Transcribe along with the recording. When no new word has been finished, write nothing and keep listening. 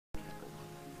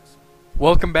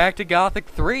Welcome back to Gothic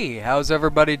 3. How's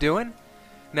everybody doing?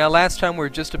 Now, last time we were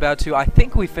just about to, I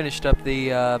think we finished up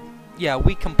the, yeah,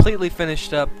 we completely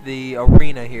finished up the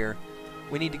arena here.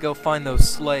 We need to go find those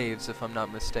slaves, if I'm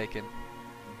not mistaken.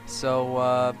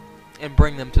 So, and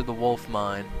bring them to the wolf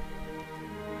mine.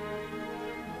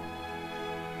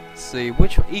 Let's see,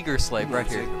 which eager slave? Right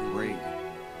here.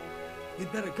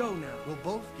 We'd better go now. We'll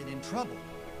both get in trouble.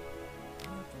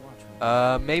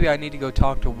 Maybe I need to go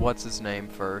talk to what's his name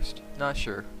first. Not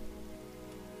sure.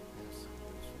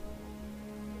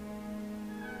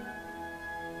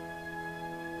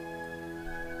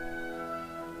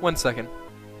 One second.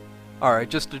 Alright,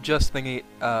 just adjusting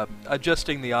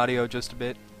the audio just a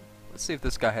bit. Let's see if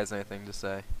this guy has anything to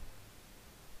say.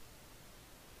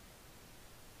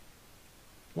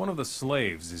 One of the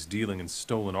slaves is dealing in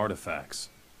stolen artifacts.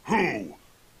 Who?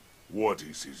 What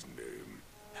is his name?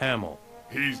 Hamel.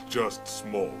 He's just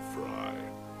small fry.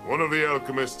 One of the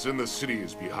alchemists in the city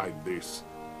is behind this.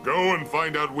 Go and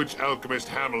find out which alchemist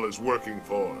Hamel is working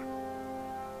for.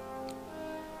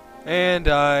 And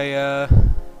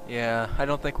yeah, I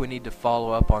don't think we need to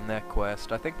follow up on that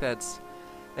quest. I think it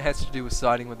has to do with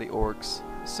siding with the orcs.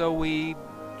 So we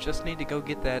just need to go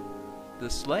get the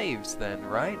slaves then,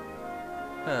 right?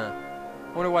 Huh.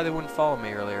 I wonder why they wouldn't follow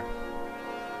me earlier.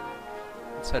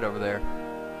 Let's head over there.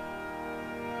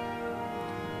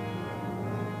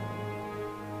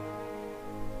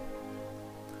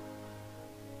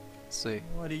 Let's see.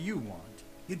 What do you want?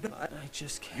 I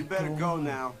just can't. You better go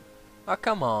now. Oh,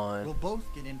 come on. We'll both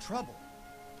get in trouble.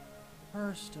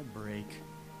 First, a break.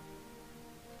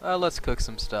 Let's cook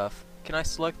some stuff. Can I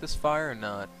select this fire or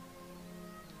not?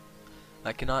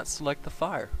 I cannot select the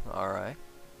fire. Alright.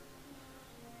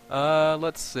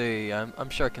 Let's see. I'm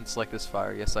sure I can select this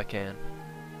fire. Yes, I can.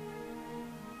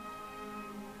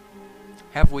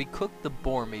 Have we cooked the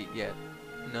boar meat yet?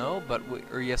 No, but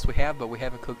yes, we have, but we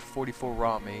haven't cooked 44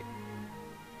 raw meat.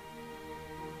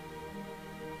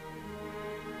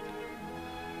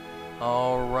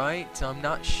 Alright, I'm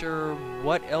not sure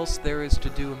what else there is to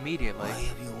do immediately. Why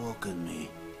have you woken me?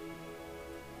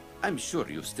 I'm sure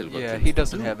you've still got Yeah, things he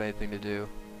doesn't to do. have anything to do.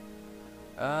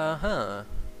 Let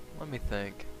me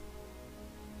think.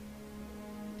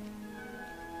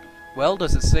 Well,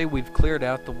 does it say we've cleared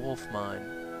out the wolf mine?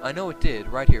 I know it did.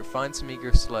 Right here, find some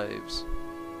eager slaves.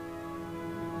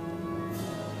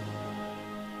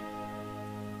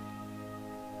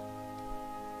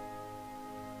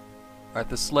 Alright,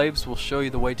 the slaves will show you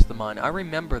the way to the mine. I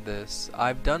remember this.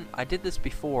 I did this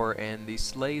before, and the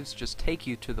slaves just take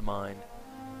you to the mine.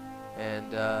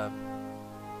 And,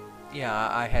 yeah,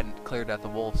 I hadn't cleared out the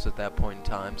wolves at that point in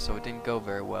time, so it didn't go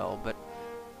very well, but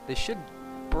they should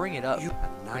bring it up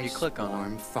when you click on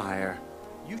them. Fire.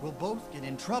 You will both get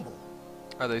in trouble.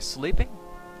 Are they sleeping?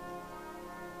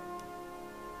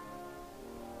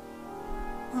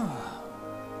 Damn.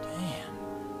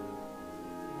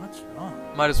 What's wrong?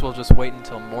 Might as well just wait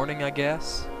until morning, I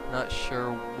guess. Not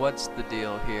sure what's the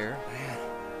deal here.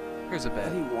 Here's a What do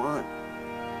bed. you want?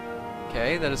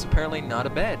 Okay, that is apparently not a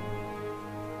bed.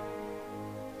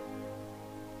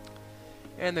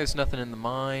 And there's nothing in the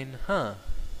mine. Huh.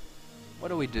 What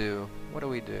do we do? What do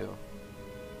we do?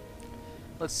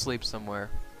 Let's sleep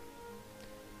somewhere.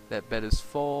 That bed is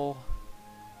full.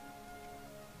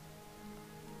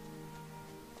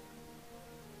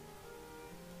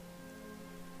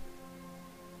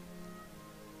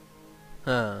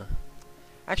 Huh.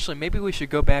 Actually, maybe we should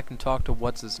go back and talk to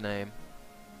what's his name.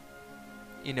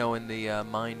 You know, in the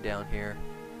mine down here.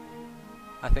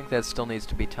 I think that still needs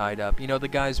to be tied up. You know, the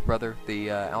guy's brother,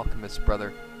 the alchemist's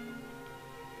brother.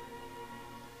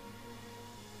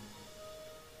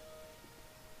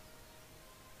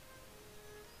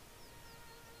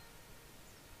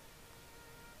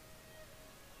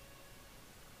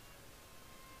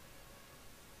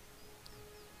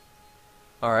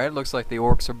 Alright, looks like the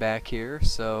orcs are back here,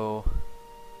 so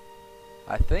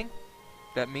I think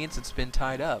that means it's been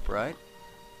tied up, right?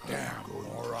 Damn,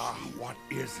 Nora, what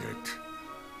is it?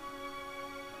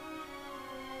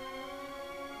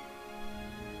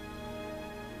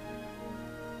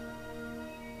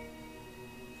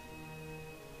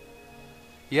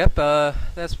 Yep,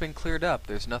 that's been cleared up.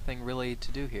 There's nothing really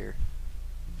to do here.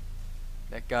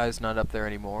 That guy's not up there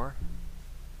anymore.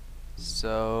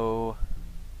 So...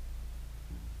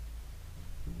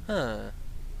 Huh.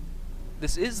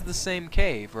 This is the same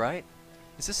cave, right?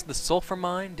 Is this the sulfur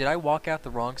mine? Did I walk out the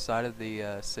wrong side of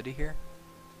the city here?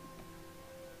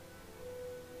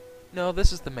 No,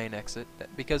 this is the main exit.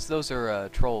 Because those are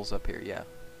trolls up here, yeah.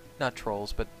 Not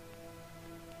trolls, but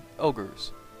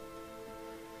ogres.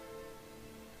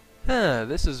 Huh,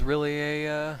 this is really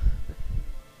a,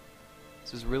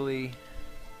 this is really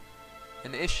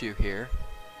an issue here.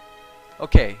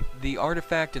 Okay, the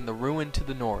artifact in the ruin to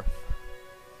the north.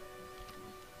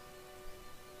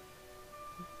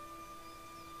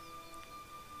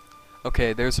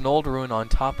 Okay, there's an old ruin on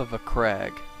top of a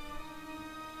crag.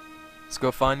 Let's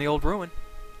go find the old ruin.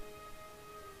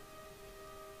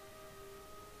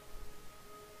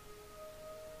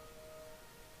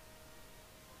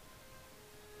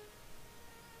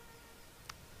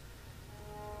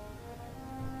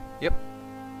 Yep.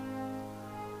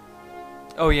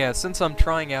 Oh yeah, since I'm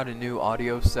trying out a new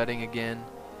audio setting again,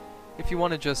 if you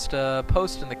want to just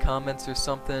post in the comments or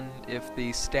something if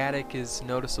the static is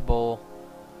noticeable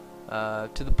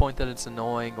to the point that it's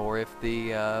annoying, or if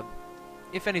the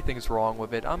if anything's wrong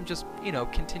with it. I'm just, you know,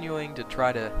 continuing to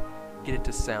try to get it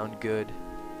to sound good.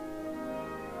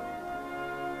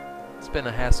 It's been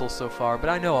a hassle so far, but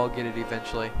I know I'll get it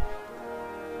eventually.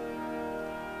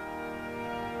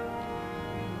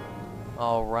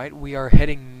 Alright, we are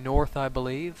heading north, I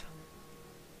believe.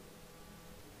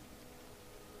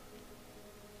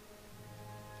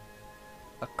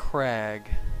 A crag.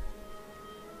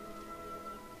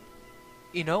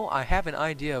 You know, I have an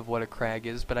idea of what a crag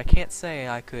is, but I can't say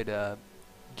I could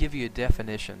give you a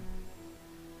definition.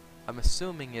 I'm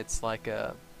assuming it's like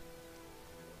a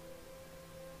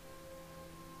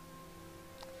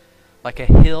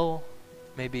hill,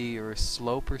 maybe, or a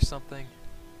slope or something.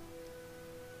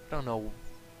 I don't know.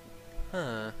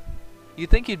 Huh. You'd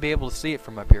think you'd be able to see it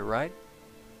from up here, right?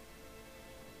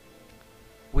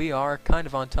 We are kind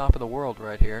of on top of the world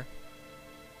right here.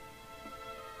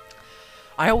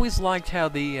 I always liked how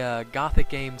the Gothic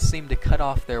games seemed to cut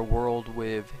off their world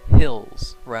with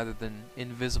hills rather than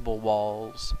invisible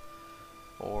walls,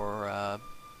 or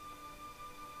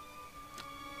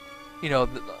you know,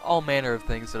 all manner of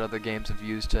things that other games have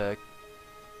used to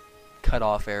cut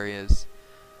off areas.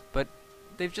 But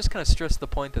they've just kind of stressed the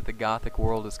point that the Gothic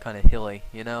world is kind of hilly,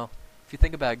 you know? If you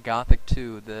think about Gothic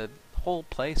 2, the whole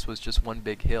place was just one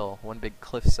big hill, one big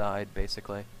cliffside,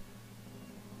 basically.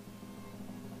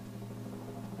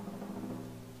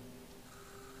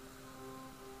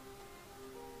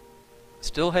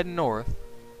 Still heading north.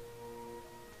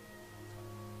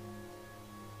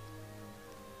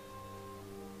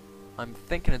 I'm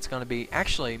thinking it's gonna be...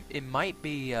 Actually, it might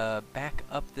be back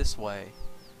up this way.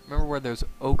 Remember where those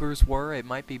ogres were? It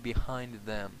might be behind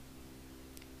them.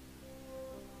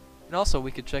 And also,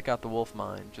 we could check out the wolf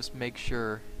mine. Just make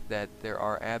sure that there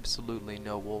are absolutely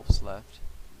no wolves left.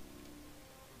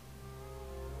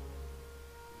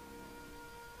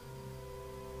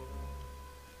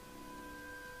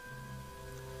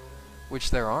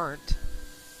 Which there aren't.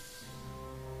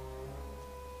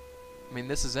 I mean,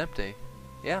 this is empty.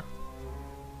 Yeah.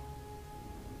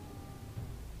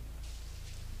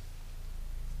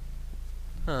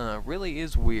 Huh, really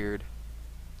is weird.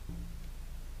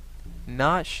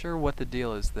 Not sure what the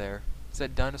deal is there. Is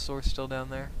that dinosaur still down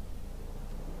there?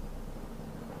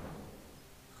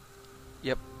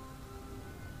 Yep.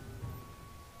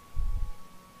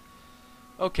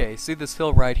 Okay, see this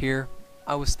hill right here?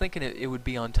 I was thinking it would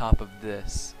be on top of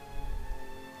this.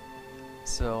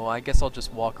 So I guess I'll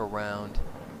just walk around.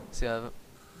 See,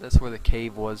 that's where the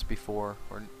cave was before.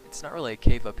 Or it's not really a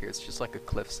cave up here, it's just like a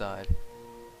cliffside.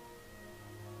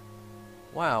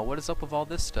 Wow, what is up with all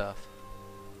this stuff?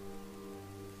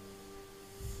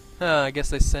 I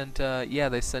guess they sent, yeah,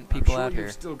 they sent people out here.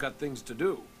 You've still got things to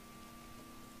do.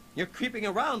 You're creeping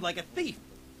around like a thief.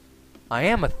 I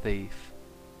am a thief.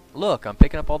 Look, I'm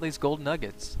picking up all these gold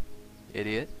nuggets.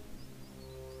 Idiot.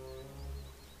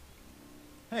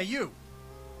 Hey, you!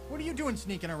 What are you doing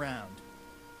sneaking around?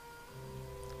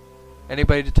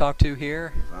 Anybody to talk to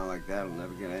here? Sound like that'll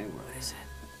never get anywhere. What is it?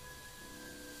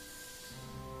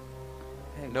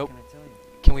 Hey, Nope. what can I tell you?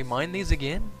 Can we mine these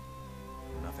again?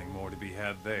 Nothing more to be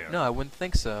had there. No, I wouldn't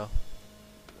think so.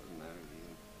 Doesn't matter to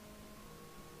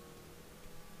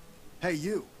you. Hey,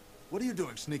 you! What are you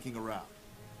doing sneaking around?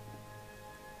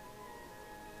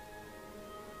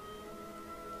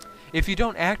 If you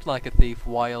don't act like a thief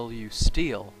while you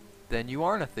steal, then you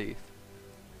aren't a thief.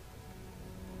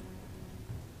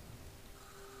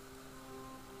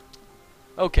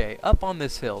 Okay, up on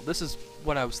this hill. This is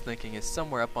what I was thinking, is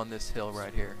somewhere up on this hill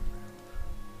right here.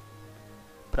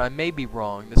 But I may be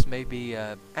wrong. This may be,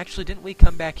 actually, didn't we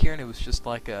come back here and it was just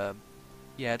like a...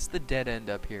 Yeah, it's the dead end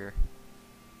up here.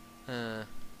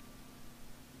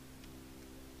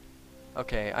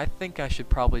 Okay, I think I should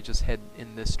probably just head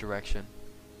in this direction.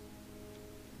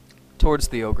 Towards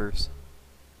the ogres.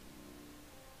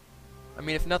 I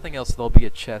mean, if nothing else, there'll be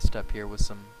a chest up here with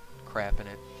some crap in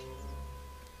it.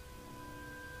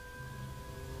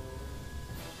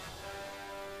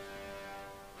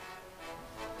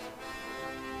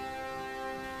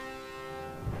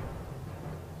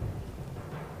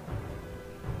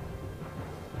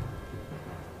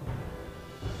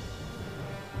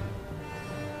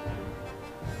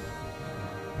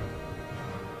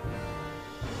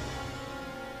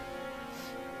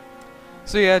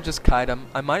 So yeah, just kite him.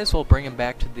 I might as well bring him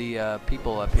back to the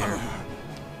people up here.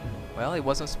 Well, he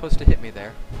wasn't supposed to hit me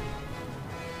there.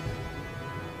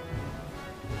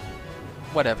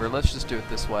 Whatever, let's just do it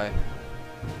this way.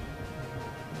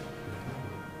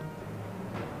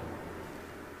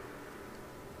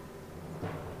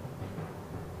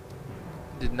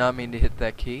 Did not mean to hit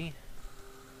that key.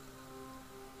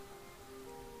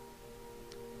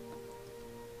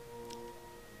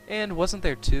 And wasn't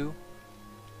there two?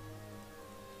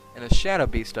 And a shadow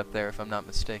beast up there, if I'm not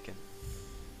mistaken.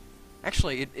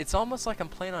 Actually, it's almost like I'm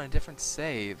playing on a different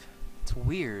save. It's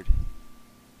weird.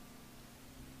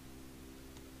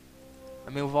 I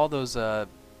mean, with all those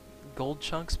gold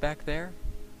chunks back there,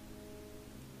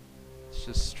 it's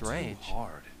just strange. Too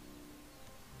hard.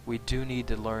 We do need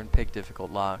to learn pick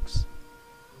difficult locks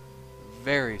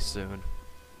very soon.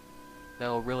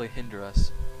 That'll really hinder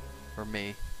us, or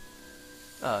me,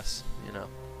 us, you know.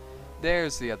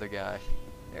 There's the other guy.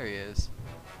 There he is.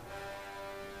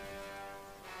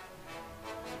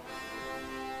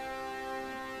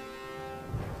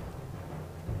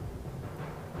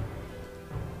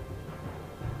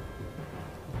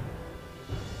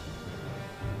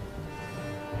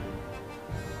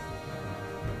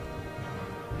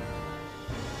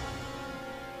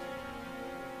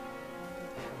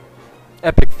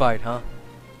 Epic fight, huh?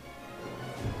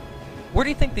 Where do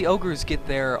you think the ogres get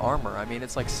their armor? I mean,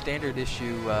 it's like standard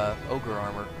issue ogre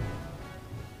armor.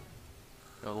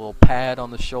 You know, a little pad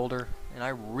on the shoulder. And I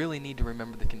really need to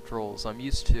remember the controls. I'm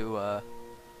used to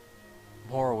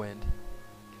Morrowind.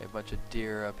 Okay, a bunch of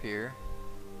deer up here.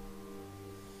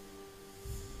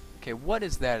 Okay, what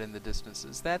is that in the distance?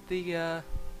 Is that the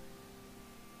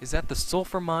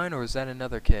sulfur mine, or is that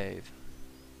another cave?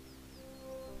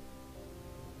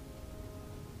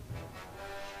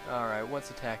 Alright, what's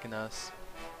attacking us?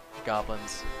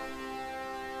 Goblins.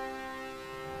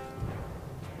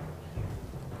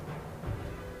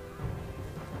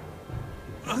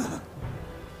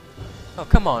 Oh,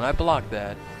 come on, I blocked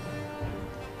that.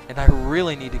 And I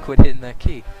really need to quit hitting that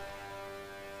key.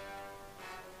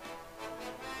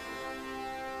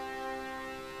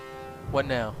 What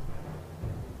now?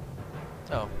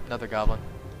 Oh, another goblin.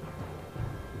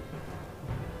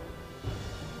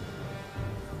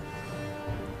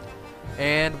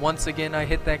 And once again I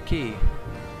hit that key.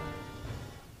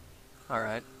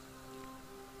 Alright.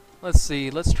 Let's see,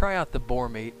 let's try out the boar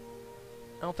meat.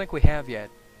 I don't think we have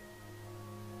yet.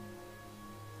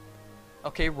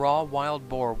 Okay, raw wild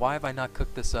boar. Why have I not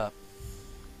cooked this up?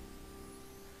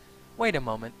 Wait a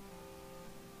moment.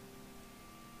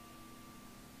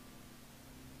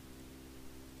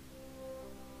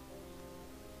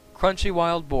 Crunchy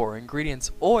wild boar. Ingredients: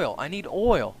 oil. I need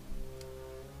oil.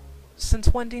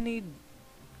 Since when do you need...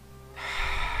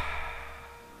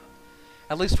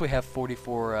 At least we have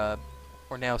 44,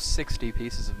 or now 60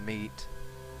 pieces of meat.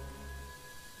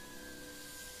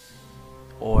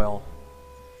 Oil.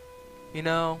 You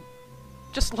know,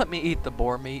 just let me eat the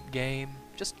boar meat, game.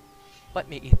 Just let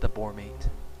me eat the boar meat.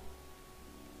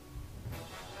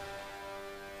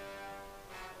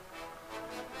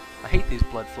 I hate these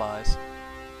blood flies.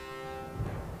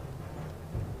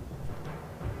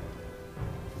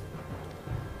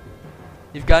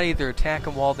 You've got to either attack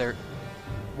them while they're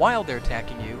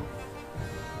attacking you,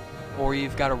 or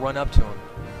you've got to run up to them.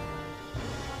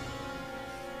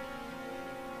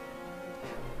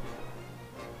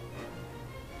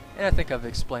 And I think I've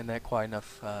explained that quite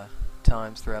enough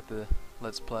times throughout the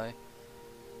Let's Play.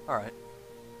 Alright.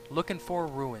 Looking for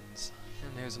ruins.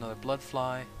 And there's another blood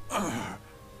fly.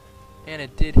 And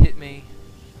it did hit me.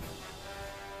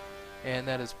 And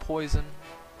that is poison,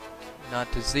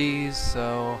 not disease,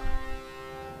 so...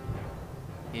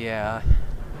 yeah.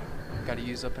 Gotta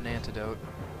use up an antidote.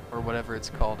 Or whatever it's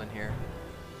called in here.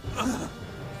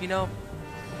 You know,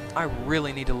 I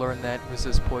really need to learn that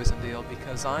resist poison deal,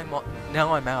 because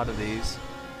now I'm out of these.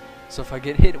 So if I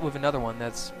get hit with another one,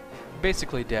 that's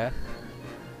basically death.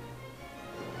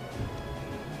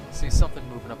 See something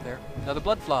moving up there. Another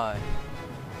blood fly.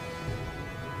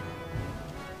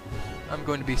 I'm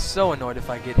going to be so annoyed if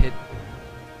I get hit.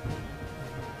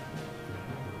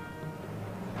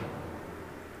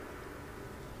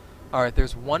 Alright,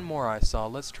 there's one more I saw.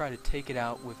 Let's try to take it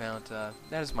out without...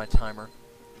 that is my timer.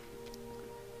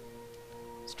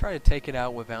 Let's try to take it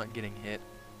out without getting hit.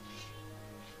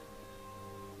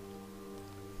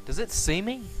 Does it see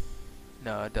me?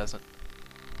 No, it doesn't.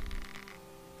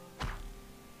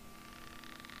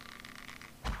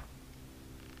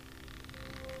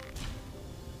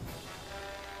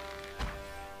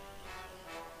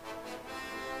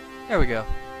 There we go.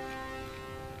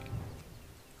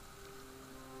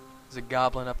 There's a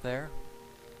goblin up there.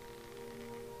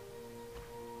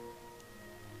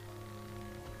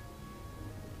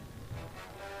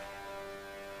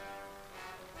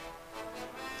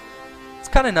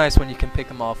 kind of nice when you can pick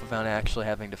them off without actually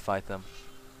having to fight them.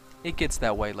 It gets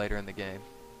that way later in the game.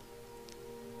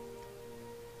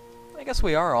 I guess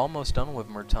we are almost done with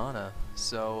Murtana,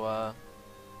 so I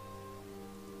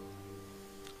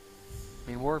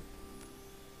mean we're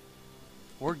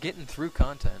getting through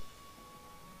content.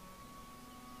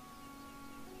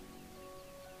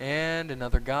 And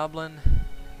another goblin,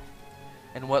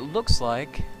 and what looks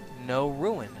like no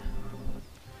ruin.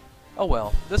 Oh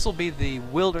well, this will be the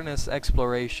wilderness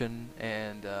exploration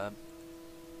and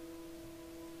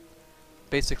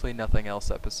basically nothing else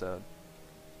episode.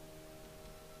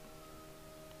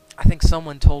 I think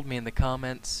someone told me in the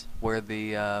comments where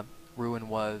the ruin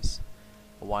was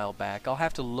a while back. I'll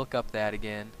have to look up that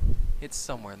again. It's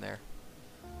somewhere in there.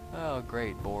 Oh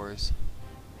great, boars.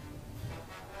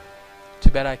 Too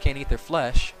bad I can't eat their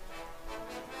flesh.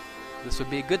 This would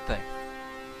be a good thing.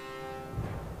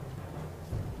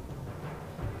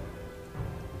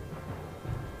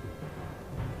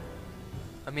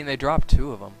 I mean, they dropped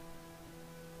 2 of them.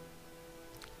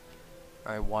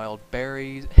 Alright, wild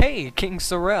berries. Hey, King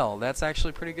Sorrel! That's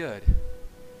actually pretty good.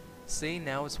 See,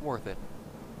 now it's worth it.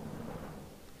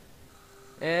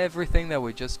 Everything that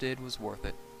we just did was worth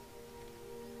it.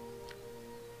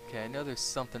 Okay, I know there's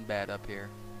something bad up here.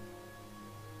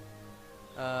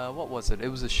 What was it? It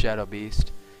was a shadow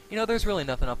beast. You know, there's really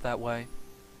nothing up that way.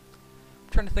 I'm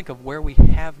trying to think of where we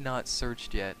have not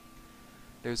searched yet.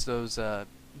 There's those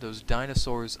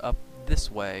dinosaurs up this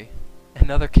way.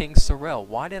 Another King Sorrel.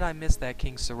 Why did I miss that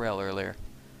King Sorrel earlier?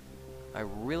 I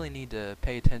really need to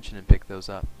pay attention and pick those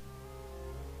up.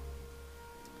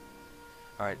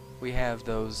 Alright, we have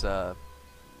those,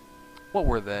 what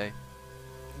were they?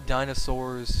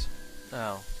 Dinosaurs.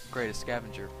 Oh, great, a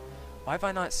scavenger. Why have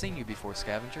I not seen you before,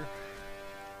 scavenger?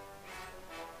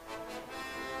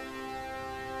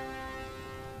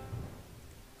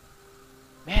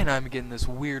 Man, I'm getting this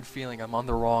weird feeling I'm on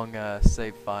the wrong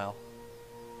save file.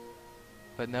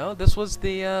 But no, this was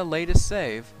the latest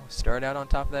save. We started out on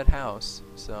top of that house,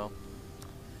 so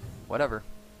whatever.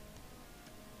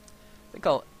 I think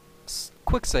I'll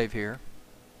quick save here.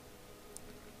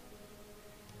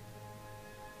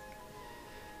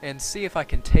 And see if I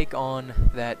can take on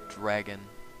that dragon.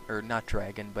 Or not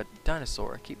dragon, but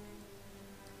dinosaur.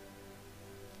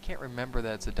 Can't remember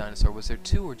that it's a dinosaur. Was there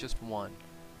 2 or just 1?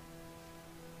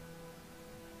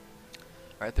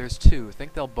 Alright, there's 2. I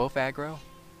think they'll both aggro.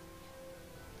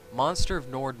 Monster of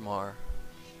Nordmar.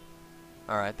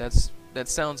 Alright, that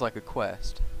sounds like a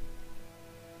quest.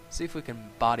 See if we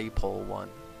can body pull one.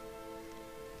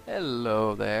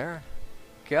 Hello there.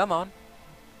 Come on.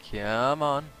 Come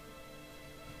on.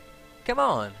 Come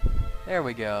on. There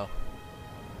we go.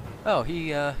 Oh,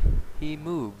 he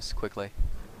moves quickly.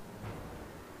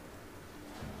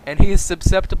 And he is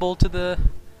susceptible to the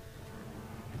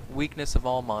weakness of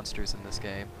all monsters in this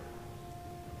game.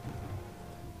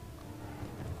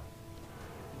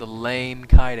 The lame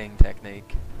kiting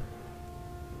technique.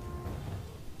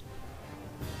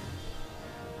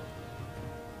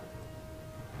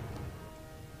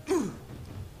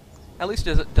 At least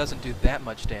it doesn't do that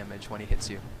much damage when he hits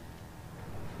you.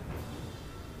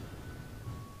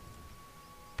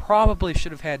 Probably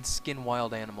should have had skin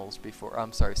wild animals before.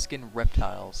 I'm sorry, skin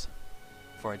reptiles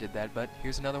before I did that, but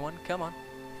here's another one. Come on.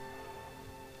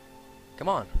 Come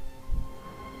on.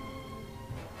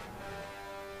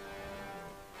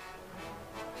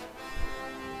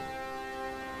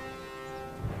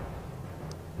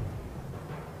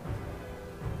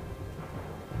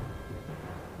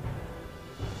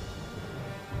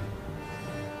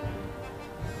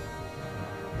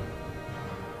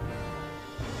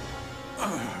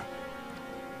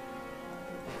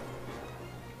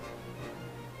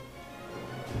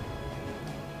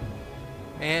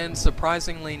 And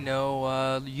surprisingly,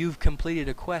 no, you've completed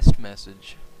a quest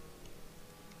message.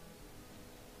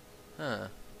 Huh.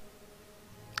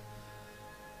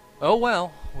 Oh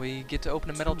well, we get to open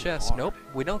a metal chest. Nope,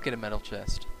 we don't get a metal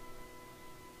chest.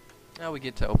 Now we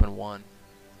get to open one.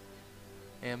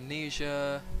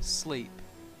 Amnesia, sleep.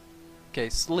 Okay,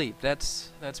 sleep, that's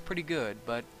pretty good,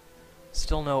 but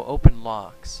still no open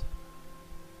locks.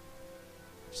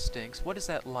 Stinks. What is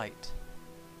that light?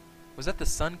 Was that the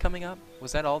sun coming up?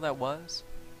 Was that all that was?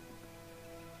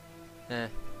 Eh.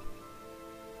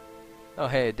 Oh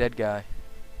hey, a dead guy.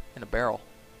 In a barrel.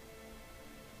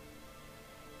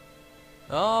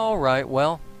 Alright,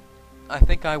 well, I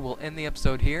think I will end the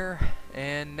episode here,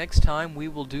 and next time we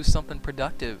will do something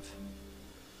productive.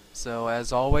 So,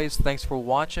 as always, thanks for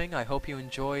watching. I hope you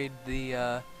enjoyed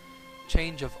the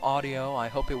change of audio. I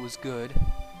hope it was good.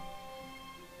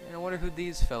 And I wonder who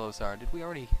these fellows are. Did we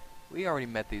already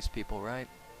met these people, right?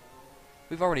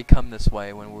 We've already come this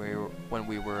way when we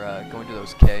were going to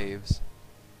those caves.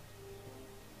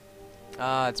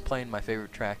 Ah, it's playing my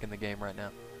favorite track in the game right now.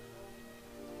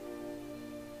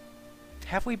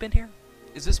 Have we been here?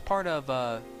 Is this part of,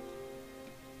 are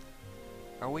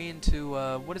we into,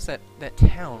 what is that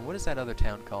town? What is that other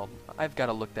town called? I've got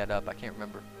to look that up. I can't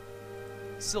remember.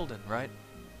 Geldurn, right?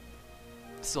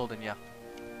 Geldurn, yeah.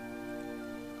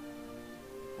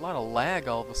 A lot of lag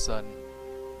all of a sudden.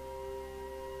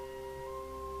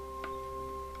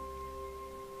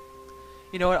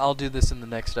 You know what? I'll do this in the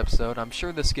next episode. I'm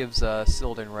sure this gives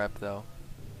Geldurn rep, though.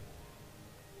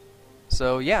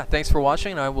 So, yeah, thanks for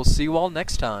watching, and I will see you all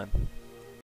next time.